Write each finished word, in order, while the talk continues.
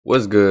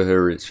What's good,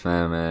 Hoodrich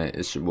fam, man?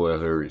 It's your boy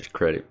Hoodrich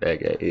Credit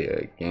back at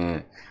it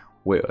again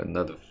with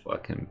another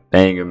fucking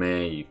banger,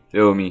 man. You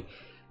feel me?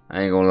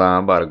 I ain't gonna lie,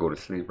 I'm about to go to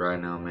sleep right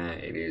now, man.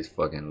 It is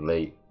fucking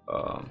late.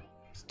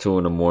 It's 2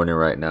 in the morning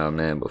right now,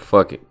 man. But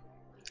fuck it.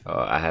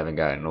 I haven't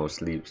gotten no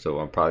sleep, so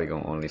I'm probably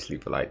gonna only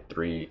sleep for like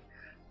three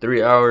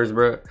hours,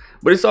 bro.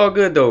 But it's all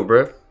good though,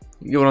 bro.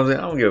 You know what I'm saying?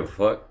 I don't give a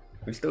fuck.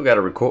 We still gotta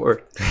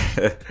record.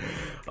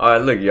 All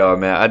right, look, y'all,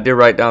 man. I did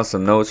write down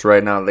some notes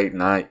right now, late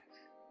night.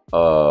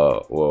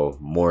 Well,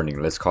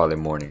 morning, let's call it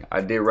morning.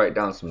 I did write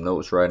down some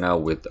notes right now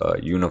with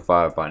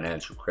Unify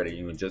Financial Credit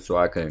Union, just so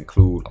I can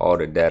include all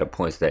the data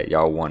points that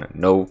y'all want to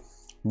know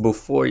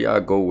before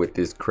y'all go with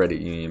this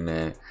credit union,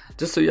 man.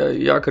 Just so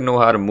y'all can know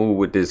how to move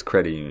with this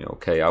credit union.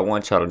 Okay, I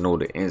want y'all to know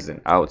the ins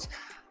and outs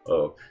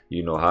of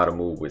how to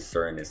move with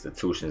certain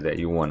institutions that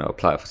you want to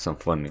apply for some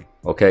funding.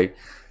 Okay,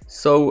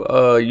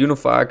 so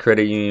Unified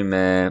Credit Union,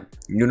 man,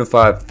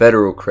 Unified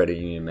Federal Credit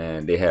Union,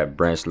 man, they have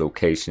branch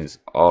locations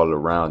all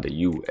around the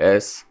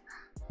US,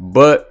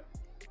 but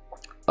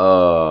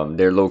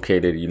they're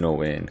located,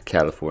 in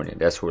California.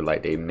 That's where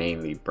like they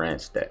mainly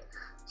branched at.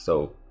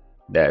 So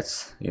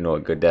that's a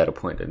good data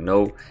point to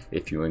know.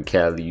 If you're in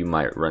Cali, you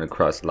might run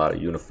across a lot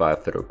of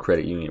Unified Federal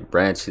Credit Union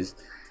branches.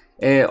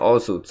 And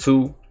also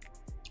too,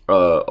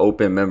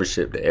 open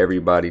membership to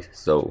everybody,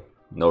 so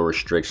no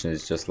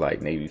restrictions, just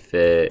like Navy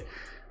Fed.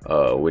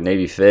 With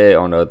Navy Fed,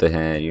 on the other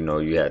hand, you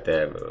have to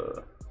have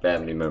a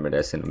family member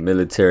that's in the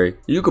military.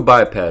 You could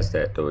bypass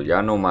that though.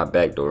 Y'all know my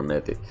backdoor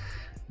method.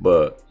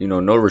 But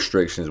no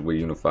restrictions with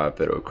Unified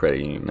Federal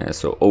Credit Union, man.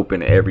 So open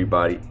to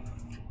everybody.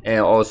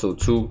 And also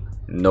too,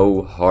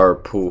 no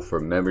hard pull for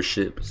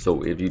membership.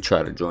 So if you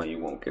try to join, you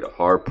won't get a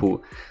hard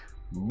pull.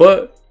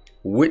 But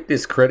with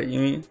this credit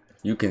union,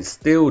 you can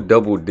still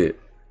double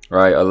dip.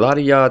 Right? A lot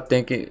of y'all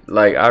thinking,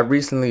 like, I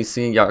recently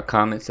seen y'all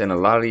comments, and a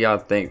lot of y'all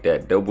think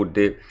that double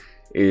dip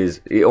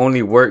it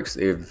only works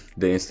if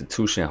the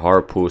institution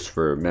hard pulls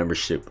for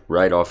membership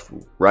right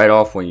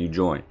off when you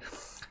join.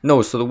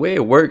 No, so the way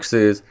it works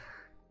is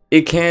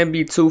it can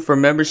be too for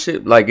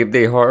membership. Like if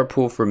they hard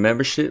pull for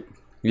membership,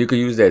 you could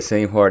use that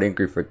same hard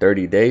inquiry for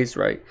 30 days,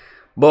 right?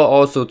 But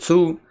also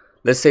too,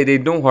 let's say they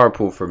don't hard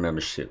pull for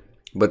membership,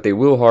 but they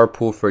will hard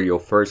pull for your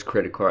first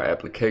credit card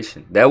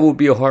application. That will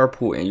be a hard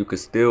pull, and you could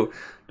still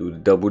do the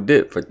double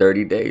dip for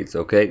 30 days,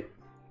 okay?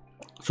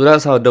 So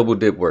that's how double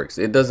dip works.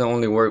 It doesn't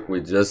only work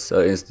with just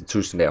an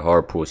institution that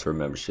hard pulls for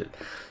membership.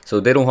 So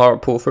they don't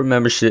hard pull for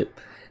membership,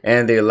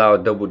 and they allow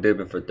double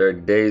dipping for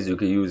 30 days. You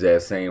can use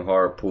that same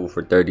hard pull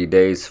for 30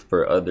 days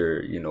for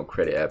other,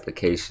 credit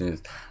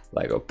applications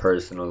like a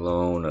personal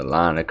loan, a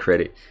line of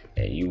credit,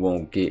 and you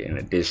won't get an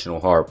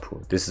additional hard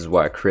pull. This is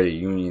why credit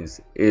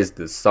unions is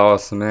the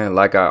sauce, man.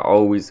 Like I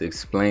always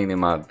explain in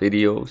my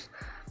videos,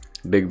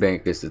 big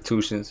bank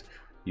institutions,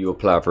 you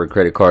apply for a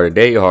credit card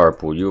today, hard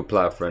pull. You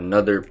apply for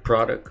another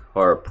product,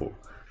 hard pull.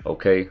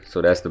 Okay,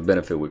 so that's the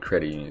benefit with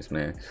credit unions,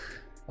 man.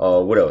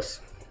 What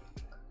else?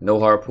 No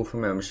hard pull for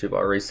membership. I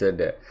already said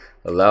that.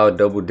 Allow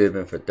double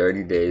dipping for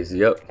 30 days.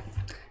 Yep.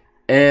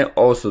 And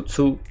also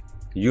too,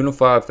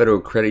 Unified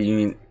Federal Credit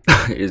Union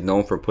is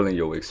known for pulling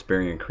your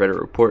Experian credit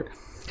report,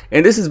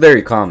 and this is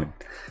very common.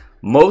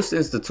 Most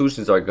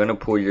institutions are gonna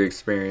pull your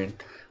Experian.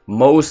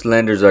 Most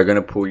lenders are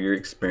gonna pull your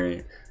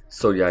Experian.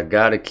 So y'all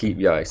gotta keep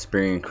y'all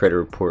Experian credit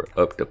report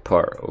up to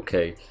par,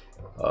 okay?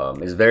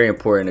 It's very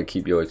important to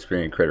keep your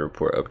Experian credit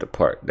report up to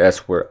par.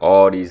 That's where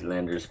all these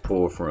lenders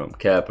pull from: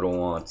 Capital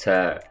One,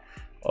 TAP,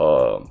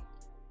 Amex,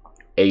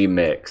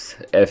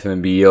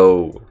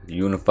 FNBO,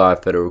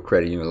 Unified Federal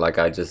Credit Union, like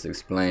I just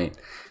explained.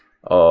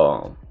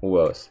 Who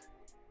else?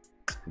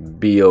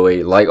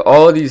 BOA. Like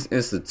all these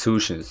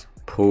institutions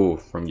pull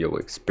from your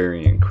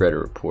Experian credit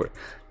report.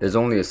 There's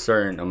only a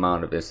certain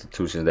amount of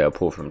institutions that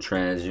pull from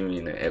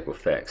TransUnion and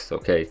Equifax,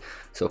 okay?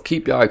 So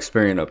keep y'all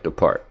Experian up to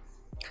par.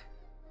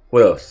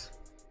 What else?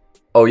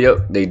 Oh,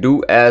 yep, they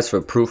do ask for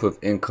proof of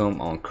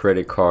income on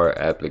credit card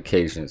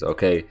applications,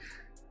 okay?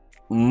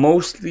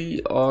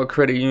 Mostly all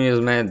credit unions,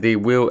 man, they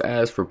will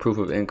ask for proof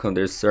of income.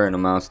 There's certain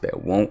amounts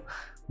that won't,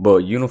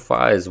 but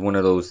Unify is one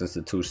of those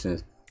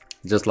institutions,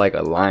 just like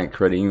Alliant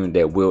Credit Union,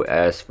 that will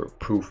ask for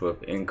proof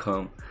of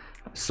income.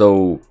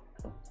 So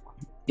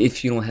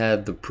if you don't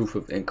have the proof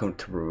of income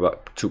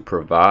to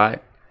provide,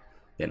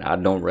 then I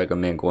don't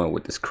recommend going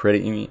with this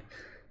credit union.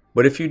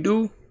 But if you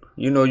do,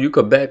 you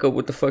could back up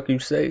what the fuck you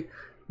say,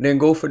 then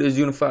go for this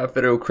Unified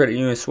Federal Credit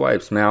Union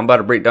swipes, man. I'm about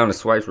to break down the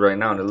swipes right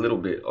now in a little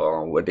bit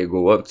on what they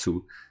go up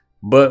to.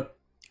 But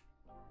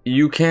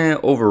you can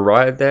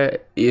override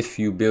that if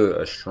you build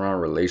a strong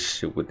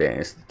relationship with that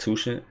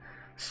institution.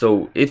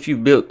 So if you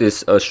built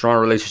a strong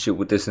relationship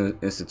with this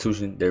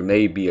institution, there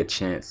may be a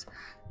chance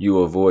you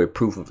avoid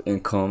proof of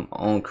income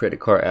on credit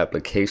card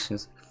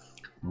applications.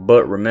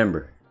 But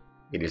remember,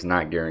 it is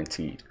not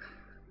guaranteed,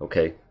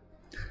 okay?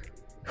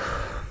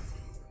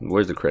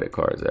 Where's the credit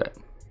cards at?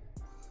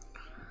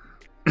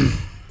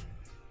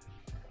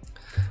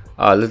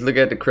 Let's look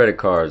at the credit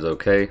cards,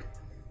 okay?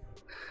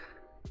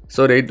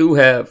 So they do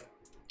have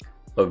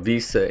a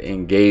Visa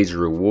Engage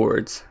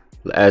Rewards.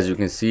 As you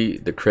can see,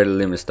 the credit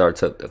limit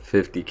starts up to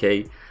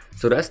 50K.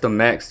 So that's the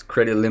max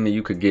credit limit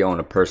you could get on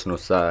the personal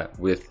side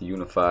with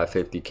Unify,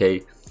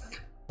 50K.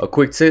 A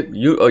quick tip,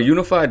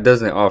 Unify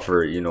doesn't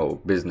offer,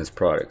 business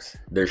products.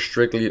 They're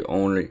strictly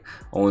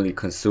only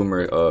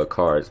consumer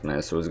cards,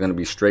 man. So it's gonna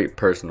be straight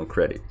personal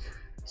credit.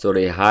 So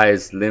the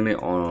highest limit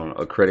on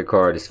a credit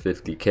card is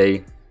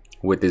 50K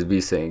with this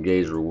Visa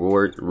Engage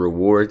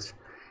rewards.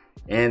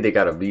 And they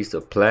got a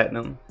Visa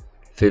Platinum,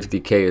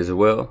 50K as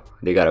well.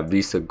 They got a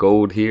Visa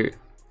Gold here,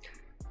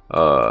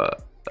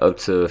 up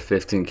to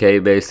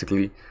 15K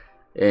basically.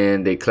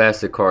 And the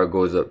classic card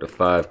goes up to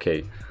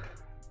 5K.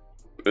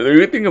 The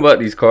good thing about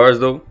these cards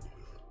though,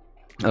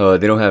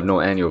 they don't have no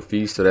annual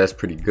fees, so that's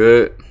pretty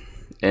good.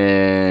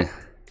 And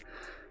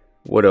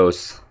what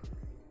else?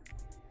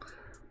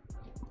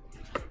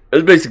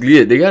 That's basically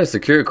it. They got a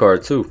secure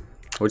card too,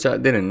 which I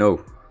didn't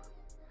know.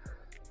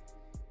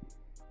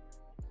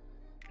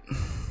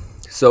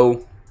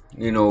 So,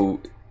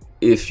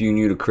 if you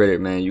new to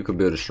credit, man, you could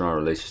build a strong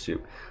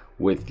relationship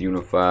with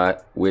Unify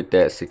with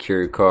that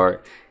secure card,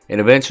 and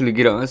eventually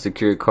get an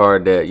unsecured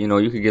card that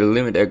you could get a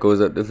limit that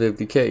goes up to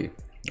 50K.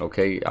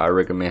 Okay, I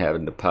recommend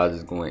having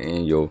deposits going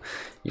in your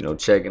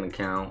checking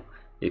account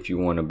if you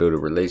want to build a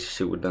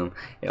relationship with them,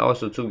 and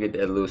also to get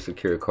that little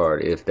secure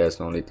card if that's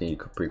the only thing you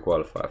could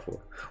pre-qualify for.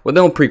 Well,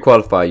 they don't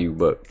pre-qualify you,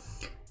 but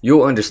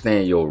you'll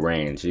understand your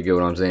range. You get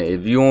what I'm saying?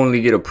 If you only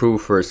get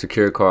approved for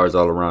secure cards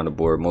all around the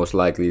board, most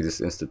likely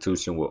this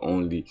institution will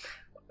only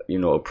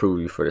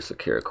approve you for the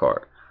secure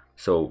card.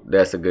 So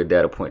that's a good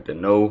data point to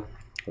know.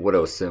 What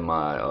else am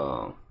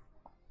I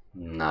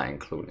not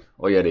including?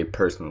 Oh yeah, they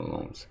personal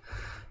loans.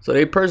 So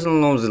they personal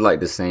loans is like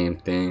the same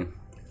thing,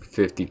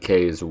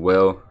 50K as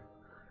well.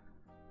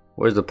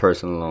 Where's the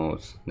personal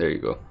loans? There you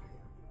go.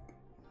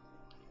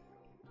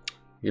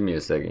 Give me a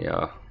second,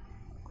 y'all.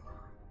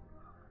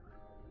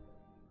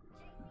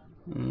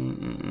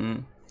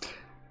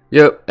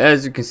 Yep,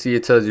 as you can see,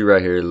 it tells you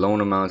right here, loan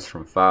amounts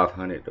from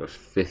 500 to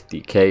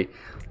 50K.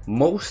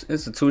 Most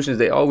institutions,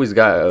 they always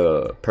got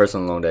a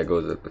personal loan that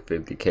goes up to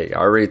 50K. I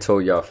already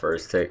told y'all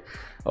First Tech.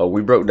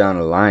 We broke down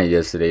the line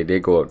yesterday. They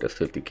go up to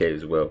 50K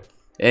as well.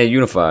 And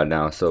Unified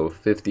now, so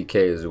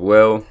 50K as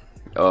well.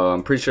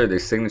 I'm pretty sure the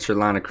signature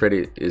line of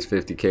credit is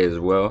 50K as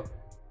well.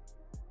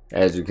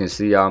 As you can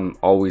see, I'm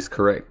always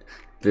correct.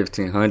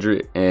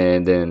 1500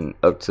 and then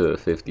up to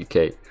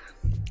 50K.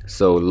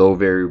 So low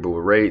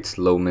variable rates,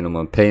 low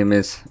minimum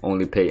payments,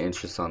 only pay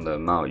interest on the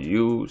amount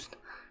used,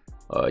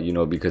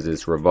 because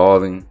it's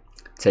revolving.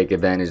 Take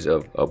advantage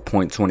of a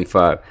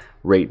 0.25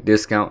 rate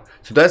discount.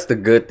 So that's the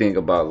good thing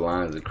about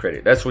lines of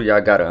credit. That's what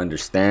y'all got to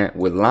understand.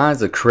 With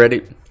lines of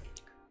credit,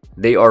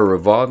 they are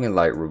revolving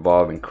like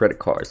revolving credit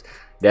cards.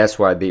 That's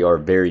why they are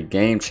very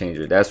game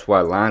changer. That's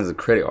why lines of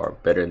credit are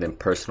better than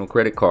personal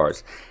credit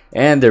cards.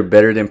 And they're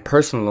better than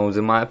personal loans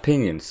in my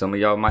opinion. Some of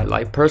y'all might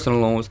like personal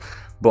loans,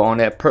 but on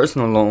that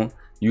personal loan,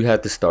 you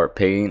have to start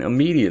paying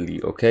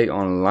immediately, okay?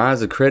 On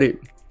lines of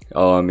credit,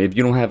 if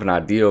you don't have an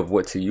idea of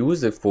what to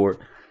use it for,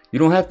 you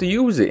don't have to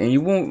use it, and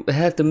you won't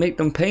have to make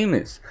them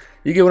payments.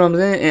 You get what I'm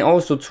saying? And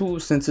also, too,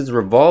 since it's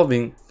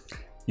revolving,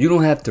 you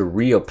don't have to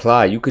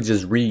reapply. You could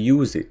just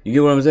reuse it. You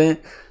get what I'm saying?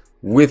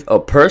 With a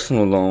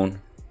personal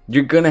loan,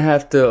 you're going to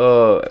have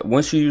to,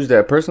 once you use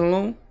that personal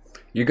loan,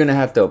 you're going to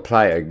have to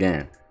apply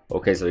again.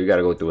 Okay, so you got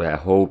to go through that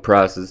whole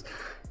process.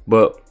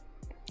 But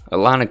a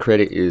line of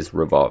credit is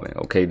revolving.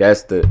 Okay,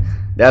 that's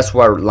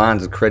why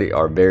lines of credit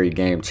are very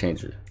game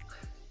changer.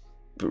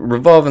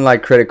 Revolving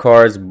like credit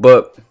cards,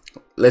 but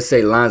let's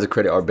say lines of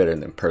credit are better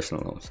than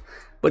personal loans,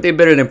 but they're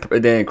better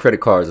than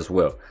credit cards as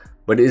well.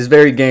 But it's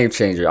very game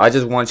changer. I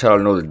just want y'all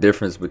to know the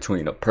difference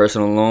between a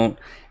personal loan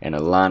and a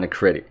line of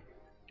credit.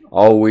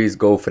 Always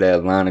go for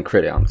that line of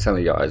credit. I'm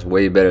telling y'all, it's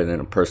way better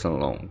than a personal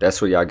loan.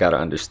 That's what y'all gotta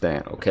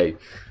understand. Okay,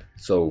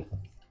 so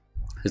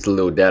it's a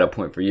little data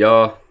point for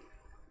y'all.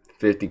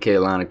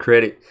 50K line of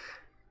credit,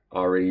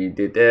 already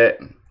did that.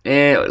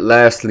 And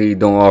lastly,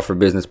 don't offer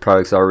business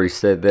products. I already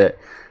said that.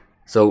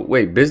 So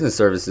wait, business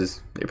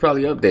services, they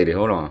probably updated.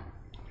 Hold on.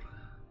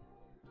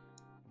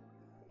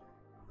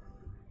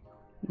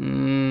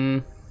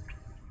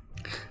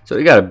 So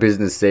they got a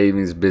business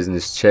savings,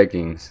 business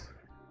checkings,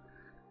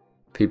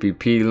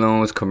 PPP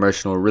loans,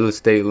 commercial real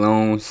estate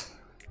loans.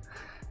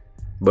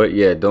 But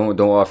yeah, don't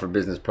offer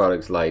business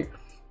products like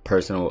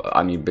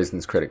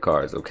business credit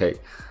cards. Okay,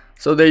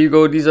 so there you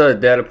go. These are the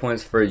data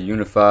points for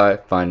Unify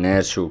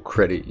Financial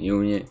Credit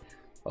Union.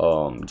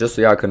 Just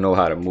so y'all can know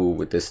how to move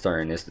with this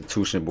certain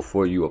institution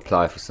before you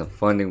apply for some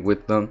funding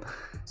with them.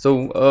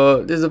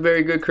 So this is a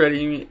very good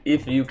credit union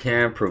if you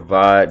can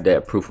provide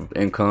that proof of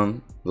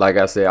income. Like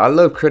I said, I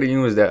love credit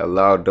unions that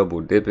allow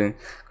double dipping,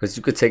 because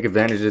you could take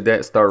advantage of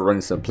that, start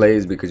running some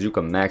plays, because you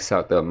can max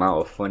out the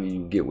amount of funding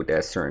you get with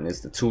that certain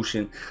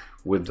institution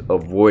with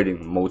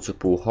avoiding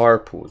multiple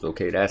hard pulls.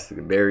 Okay, that's a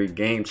very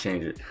game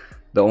changer.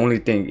 The only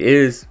thing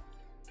is,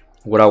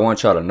 what I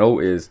want y'all to know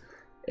is,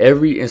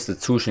 every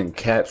institution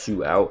caps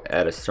you out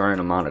at a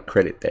certain amount of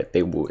credit that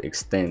they will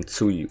extend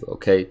to you.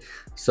 Okay,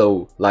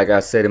 so like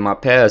I said in my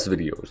past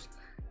videos,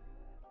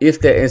 if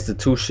that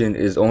institution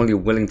is only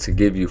willing to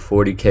give you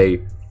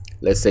 40K,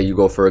 let's say you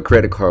go for a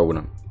credit card with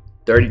them,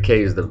 30K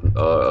is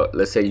the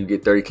let's say you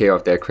get 30K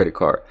off that credit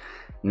card.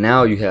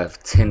 Now you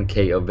have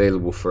 10K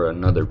available for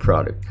another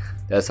product.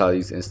 That's how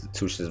these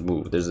institutions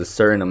move. There's a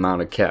certain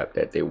amount of cap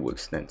that they will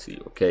extend to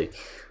you. Okay,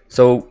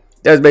 so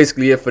that's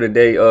basically it for the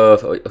day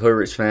of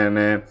Hoodrich fan,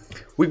 man.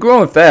 We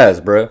growing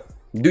fast, bro.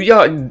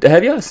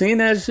 Have y'all seen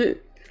that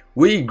shit?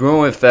 We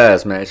growing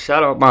fast, man.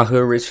 Shout out my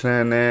Hoodrich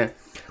fan, man.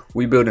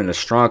 We building a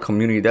strong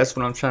community. That's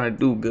what I'm trying to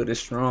do. Build a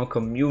strong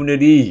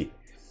community.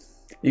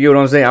 You get what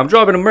I'm saying? I'm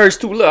dropping the merch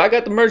too. Look, I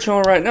got the merch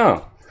on right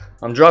now.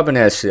 I'm dropping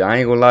that shit. I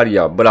ain't gonna lie to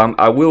y'all, but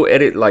I will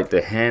edit like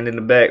the hand in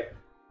the back.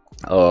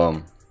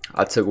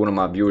 I took one of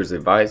my viewers'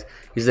 advice.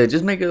 He said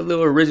just make it a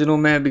little original,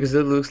 man, because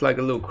it looks like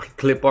a little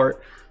clip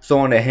art. So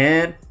on the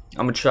hand,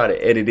 I'm gonna try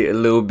to edit it a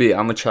little bit.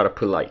 I'm gonna try to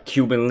put like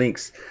Cuban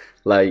links,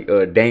 like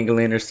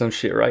dangling or some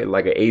shit, right?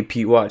 Like an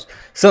AP watch,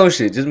 some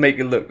shit. Just make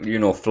it look, you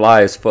know,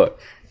 fly as fuck.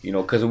 You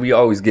know, because we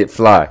always get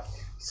fly.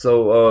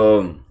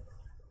 So,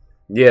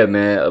 yeah,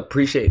 man,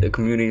 appreciate the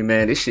community,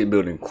 man. This shit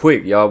building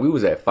quick, y'all. We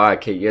was at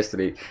 5K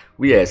yesterday.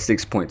 We at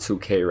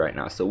 6.2K right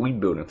now. So, we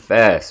building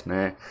fast,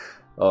 man.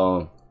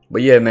 But,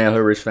 yeah, man,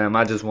 Hoodrich fam,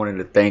 I just wanted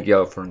to thank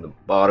y'all from the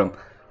bottom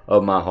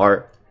of my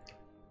heart.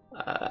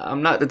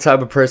 I'm not the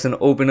type of person to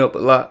open up a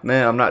lot,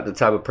 man. I'm not the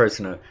type of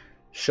person to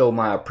show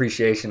my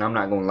appreciation. I'm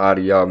not going to lie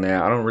to y'all,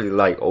 man. I don't really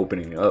like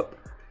opening up.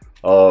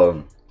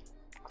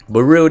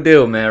 But real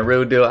deal, man,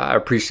 real deal. I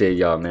appreciate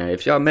y'all, man.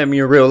 If y'all met me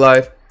in real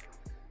life,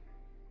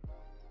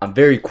 I'm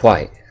very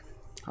quiet.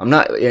 I'm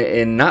not,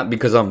 and not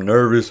because I'm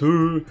nervous.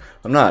 I'm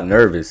not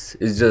nervous.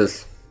 It's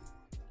just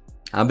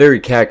I'm very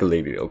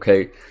calculated,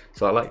 okay?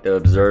 So I like to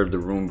observe the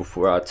room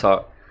before I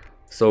talk.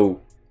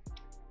 So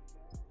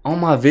on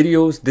my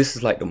videos, this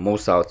is like the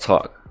most I'll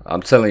talk.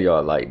 I'm telling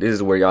y'all, like, this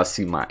is where y'all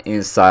see my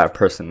inside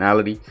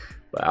personality.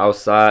 But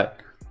outside,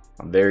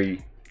 I'm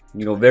very,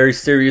 you know, very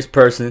serious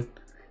person.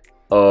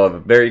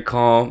 Very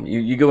calm.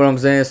 You get what I'm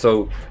saying?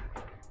 So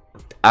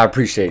I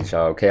appreciate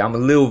y'all, okay? I'm a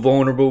little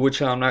vulnerable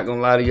with y'all, I'm not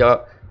gonna lie to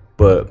y'all.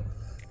 But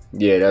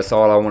yeah, that's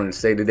all I wanted to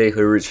say today,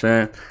 Hoodrich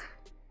fam.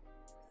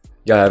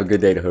 Y'all have a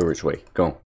good day the Hoodrich way. Go.